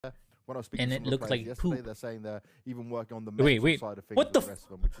when I was speaking And to it some of the looked players like yesterday, poop. they're saying they're even working on the Wait, mental side of things what with the the rest of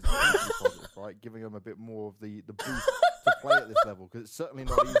them, which is hugely positive, right? Giving them a bit more of the boost to play at this level, because it's certainly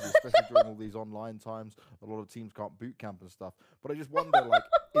not easy, especially during all these online times. A lot of teams can't boot camp and stuff. But I just wonder, like,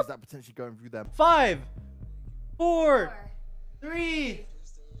 is that potentially going through them? 5, 4, 3,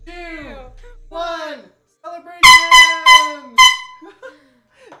 2, 1. Celebration!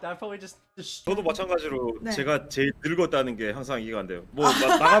 That probably just. 저도 마찬가지로 네. 제가 제일 늙었다는 게 항상 이해가 안 돼요. 뭐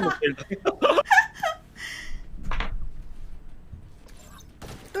나가면 제일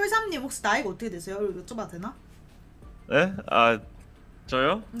똘삼님 혹시 나이가 어떻게 되세요? 이거 여쭤봐도 되나? 네? 아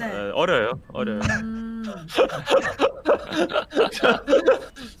저요? 네. 어려요.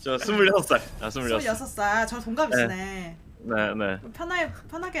 저 26살. 26살. 저 동갑이시네. 네.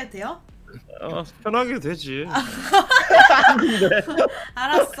 편하게 해도 돼요? 편하게 되지.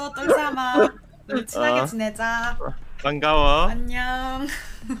 알았어, 똘삼아. 우리 친하게 지내자. 반가워. 안녕.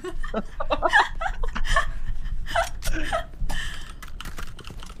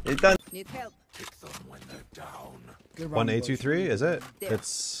 일단 1823, is it?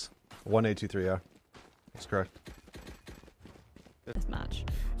 It's 1823, yeah. That's correct. Match.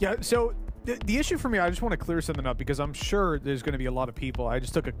 Yeah, so the issue for me, I just want to clear something up because I'm sure there's going to be a lot of people. I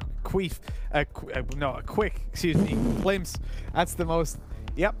just took a quick, excuse me, glimpse. That's the most,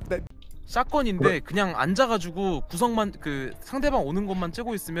 yep. 샷건인데 그냥 앉아가지고 구석만 그 상대방 오는 것만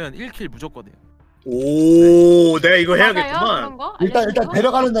째고 있으면 1킬 무조건이에요. 오, 내가 이거 맞아요? 해야겠구만. 그런 거? 일단 알려주고?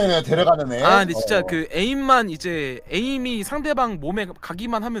 데려가는 애네요. 데려가는 애. 아 근데 진짜 그 에임만 이제 에임이 상대방 몸에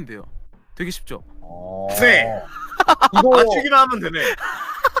가기만 하면 돼요. 되게 쉽죠. 네. 이거 맞추기만 하면 되네.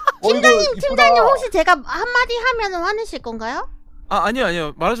 팀장님 혹시 제가 한마디 하면 화내실 건가요? 아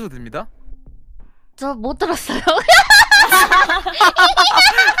아니요 말하셔도 됩니다. 저 못 들었어요.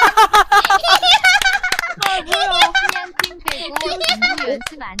 그냥 팀 빼고 공부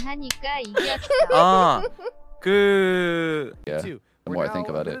연습 안 하니까 이겼어. 아 그 The more I think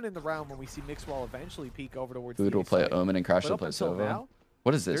about it, Food will play Omen and Crash will play Sova.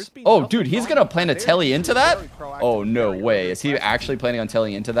 What is this? Oh, dude, he's gonna plan to telly into that? Oh, no way. Is he actually planning on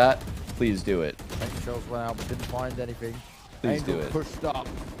telling into that? Please do it. Shells went out but didn't find anything. Please do it. Pushed up.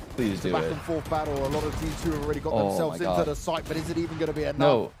 Please do Back it. and forth battle. A lot of teams who have already got themselves into the site, but is it even going to be enough?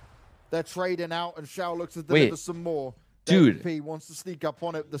 No. They're trading out, and Shao looks to deliver some more. Dude. P wants to sneak up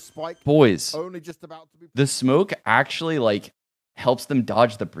on it. The spike. Boys. Only just about to be. The smoke actually, like, helps them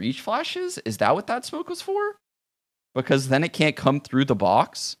dodge the breach flashes? Is that what that smoke was for? Because then it can't come through the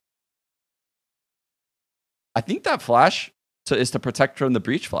box? I think that flash is to protect from the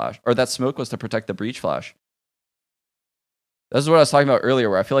breach flash. Or that smoke was to protect the breach flash. This is what I was talking about earlier,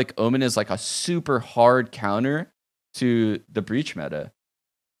 where I feel like Omen is like a super hard counter to the breach meta.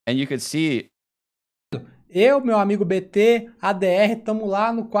 And you could see... Eu, meu amigo BT, ADR, tamo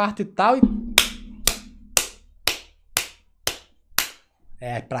lá no quarto e tal.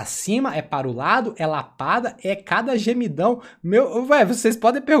 É pra cima, é para o lado, é lapada, é cada gemidão. Ué, vocês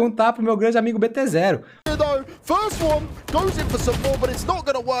podem perguntar pro meu grande amigo BT0. First one goes in for some more, but it's not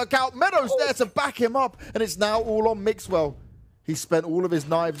going to work out. Meadows there to back him up, and it's now all on Mixwell. He spent all of his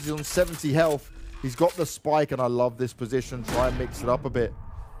knives, he's on 70 health. He's got the spike, and I love this position. Try and mix it up a bit.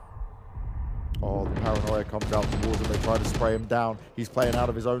 Oh, the paranoia comes out towards him. They try to spray him down. He's playing out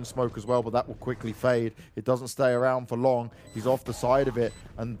of his own smoke as well, but that will quickly fade. It doesn't stay around for long. He's off the side of it,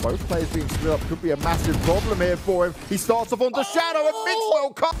 and both players being split up could be a massive problem here for him. He starts off onto Shadow, and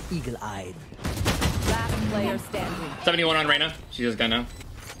Mixwell comes. Eagle-eyed. Last player standing. 71 on Reyna. She just got now.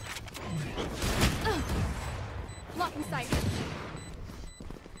 Blocking sight.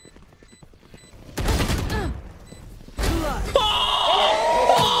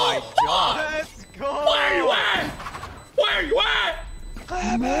 Oh my god. Let's go. Where are you at? Where are you at?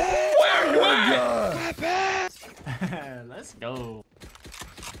 Where are you at? Let's go.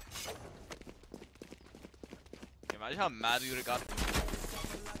 Imagine how mad we would have got.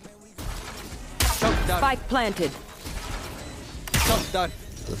 Spike planted. Where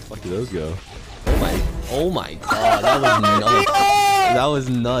the fuck did those go? Oh my god, that was nuts. That was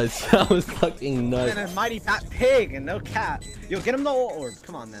nuts. That was fucking nuts. And a mighty fat pig and no cat. Yo, get him the orb.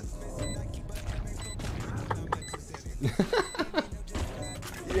 Come on, man.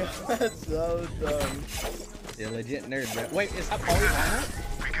 Yeah, that's so dumb. You're a legit nerd, bro. Wait, is that polyvinyl?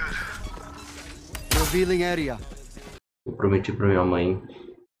 Revealing area. Eu prometi pra minha mãe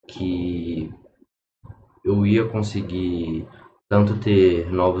que eu ia conseguir tanto ter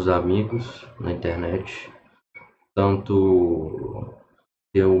novos amigos na internet, tanto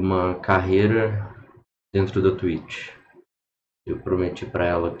ter uma carreira dentro da Twitch. Eu prometi pra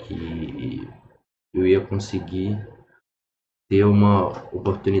ela que eu ia conseguir ter uma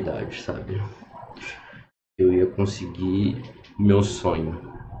oportunidade, sabe? Eu ia conseguir meu sonho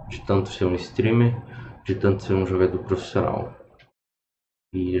de tanto ser um streamer, de tanto ser um jogador profissional.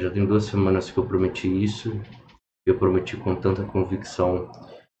 E já tem 2 semanas que eu prometi isso. Eu prometi com tanta convicção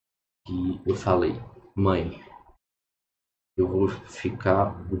que eu falei: mãe, eu vou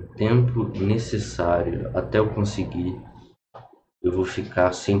ficar o tempo necessário até eu conseguir. Eu vou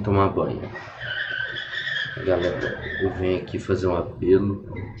ficar sem tomar banho. Galera, eu venho aqui fazer um apelo,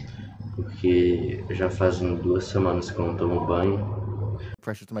 porque já fazem 2 semanas que eu não tomo banho.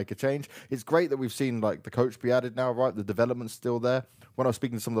 Pressure to make a change. It's great that we've seen like the coach be added now, right? The development's still there. When I was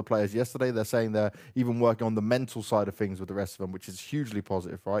speaking to some of the players yesterday, they're saying they're even working on the mental side of things with the rest of them, which is hugely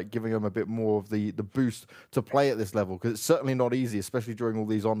positive, right? Giving them a bit more of the boost to play at this level, because it's certainly not easy, especially during all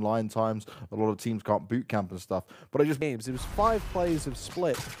these online times. A lot of teams can't boot camp and stuff. But I just games. It was 5 plays of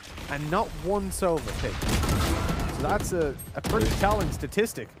split and not one silver pick. So that's a pretty telling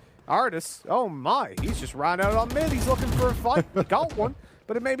statistic. Artis, oh my, he's just ran out on mid. He's looking for a fight. He got one,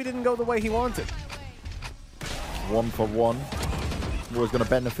 but it maybe didn't go the way he wanted. 1 for 1. Always going to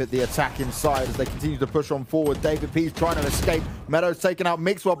benefit the attack inside as they continue to push on forward. David P's trying to escape. Meadows taking out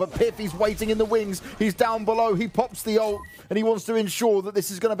Mixwell, but Piff, he's waiting in the wings. He's down below. He pops the ult, and he wants to ensure that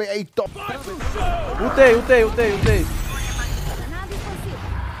this is going to be a dot. Ultei.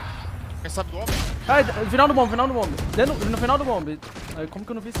 Quem sabe do homem? Ai, final do bomb. No final do bomb. Aí, como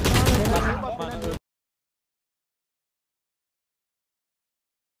que eu não vi isso?